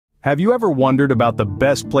Have you ever wondered about the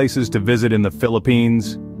best places to visit in the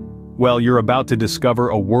Philippines? Well, you're about to discover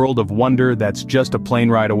a world of wonder that's just a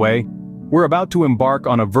plane ride away. We're about to embark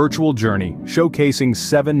on a virtual journey showcasing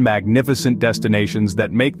 7 magnificent destinations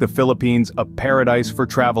that make the Philippines a paradise for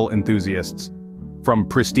travel enthusiasts. From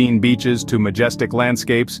pristine beaches to majestic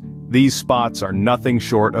landscapes, these spots are nothing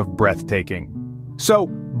short of breathtaking. So,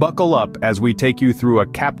 buckle up as we take you through a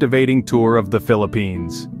captivating tour of the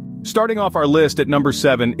Philippines. Starting off our list at number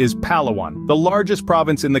 7 is Palawan, the largest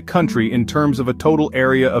province in the country in terms of a total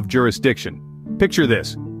area of jurisdiction. Picture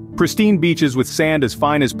this: pristine beaches with sand as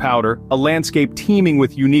fine as powder, a landscape teeming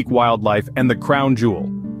with unique wildlife, and the crown jewel,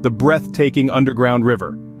 the breathtaking underground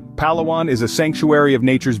river. Palawan is a sanctuary of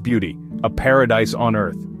nature's beauty, a paradise on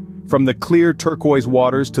earth. From the clear turquoise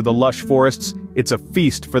waters to the lush forests, it's a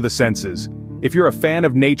feast for the senses. If you're a fan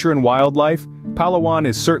of nature and wildlife, Palawan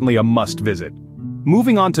is certainly a must-visit.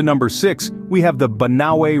 Moving on to number 6, we have the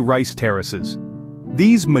Banaue Rice Terraces.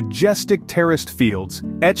 These majestic terraced fields,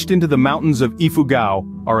 etched into the mountains of Ifugao,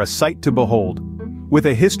 are a sight to behold. With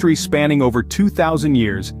a history spanning over 2,000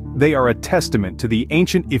 years, they are a testament to the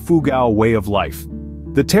ancient Ifugao way of life.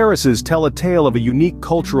 The terraces tell a tale of a unique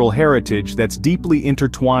cultural heritage that's deeply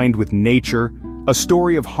intertwined with nature, a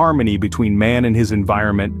story of harmony between man and his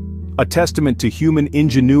environment, a testament to human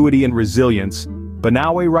ingenuity and resilience.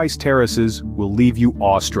 Banaue Rice Terraces will leave you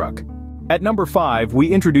awestruck. At number 5, we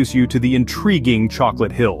introduce you to the intriguing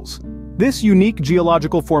Chocolate Hills. This unique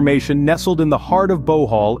geological formation nestled in the heart of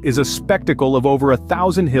Bohol is a spectacle of over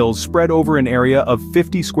 1,000 hills spread over an area of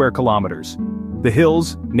 50 square kilometers. The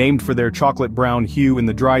hills, named for their chocolate-brown hue in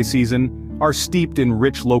the dry season, are steeped in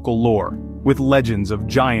rich local lore, with legends of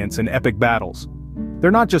giants and epic battles.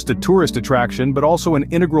 They're not just a tourist attraction but also an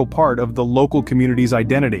integral part of the local community's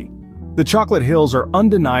identity. The Chocolate Hills are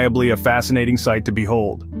undeniably a fascinating sight to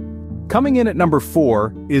behold. Coming in at number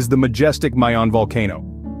 4 is the majestic Mayon Volcano.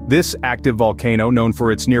 This active volcano, known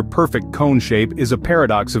for its near-perfect cone shape, is a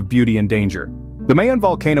paradox of beauty and danger. The Mayon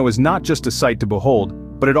Volcano is not just a sight to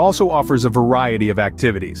behold, but it also offers a variety of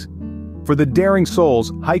activities. For the daring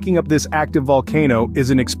souls, hiking up this active volcano is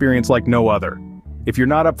an experience like no other. If you're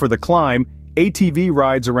not up for the climb, ATV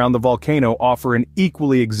rides around the volcano offer an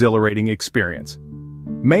equally exhilarating experience.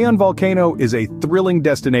 Mayon Volcano is a thrilling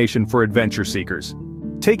destination for adventure seekers.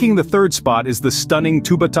 Taking the 3rd spot is the stunning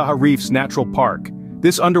Tubataha Reefs Natural Park.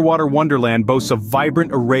 This underwater wonderland boasts a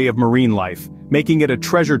vibrant array of marine life, making it a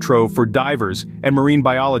treasure trove for divers and marine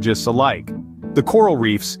biologists alike. The coral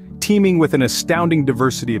reefs, teeming with an astounding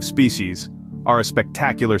diversity of species, are a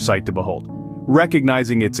spectacular sight to behold.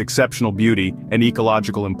 Recognizing its exceptional beauty and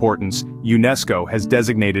ecological importance, UNESCO has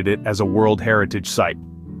designated it as a World Heritage Site.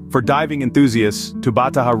 For diving enthusiasts,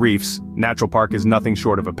 Tubataha Reefs Natural Park is nothing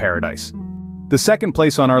short of a paradise. The 2nd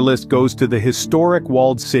place on our list goes to the historic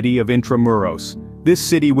walled city of Intramuros. This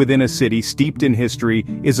city within a city steeped in history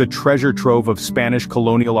is a treasure trove of Spanish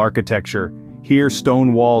colonial architecture. Here,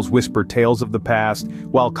 stone walls whisper tales of the past,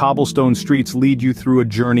 while cobblestone streets lead you through a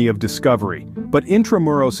journey of discovery. But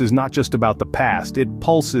Intramuros is not just about the past, it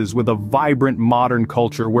pulses with a vibrant modern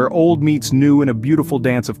culture where old meets new in a beautiful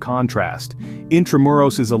dance of contrast.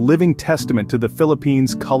 Intramuros is a living testament to the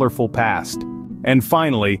Philippines' colorful past. And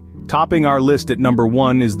finally, topping our list at number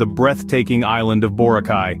 1 is the breathtaking island of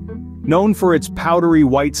Boracay. Known for its powdery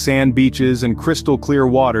white sand beaches and crystal clear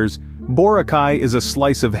waters, Boracay is a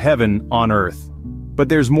slice of heaven on earth. But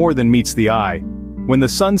there's more than meets the eye. When the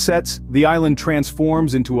sun sets, the island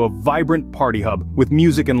transforms into a vibrant party hub, with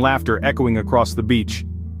music and laughter echoing across the beach.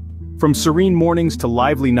 From serene mornings to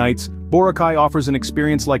lively nights, Boracay offers an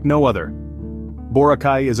experience like no other.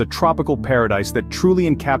 Boracay is a tropical paradise that truly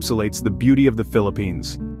encapsulates the beauty of the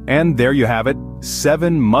Philippines. And there you have it,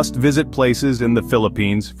 7 must-visit places in the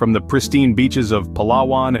Philippines, from the pristine beaches of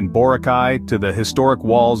Palawan and Boracay to the historic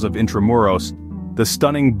walls of Intramuros, the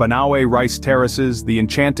stunning Banaue Rice Terraces, the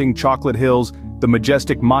enchanting Chocolate Hills, the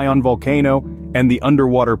majestic Mayon Volcano, and the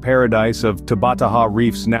underwater paradise of Tubataha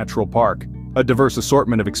Reefs Natural Park. A diverse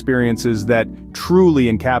assortment of experiences that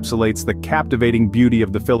truly encapsulates the captivating beauty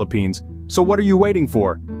of the Philippines. So what are you waiting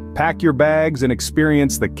for? Pack your bags and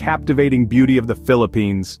experience the captivating beauty of the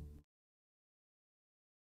Philippines.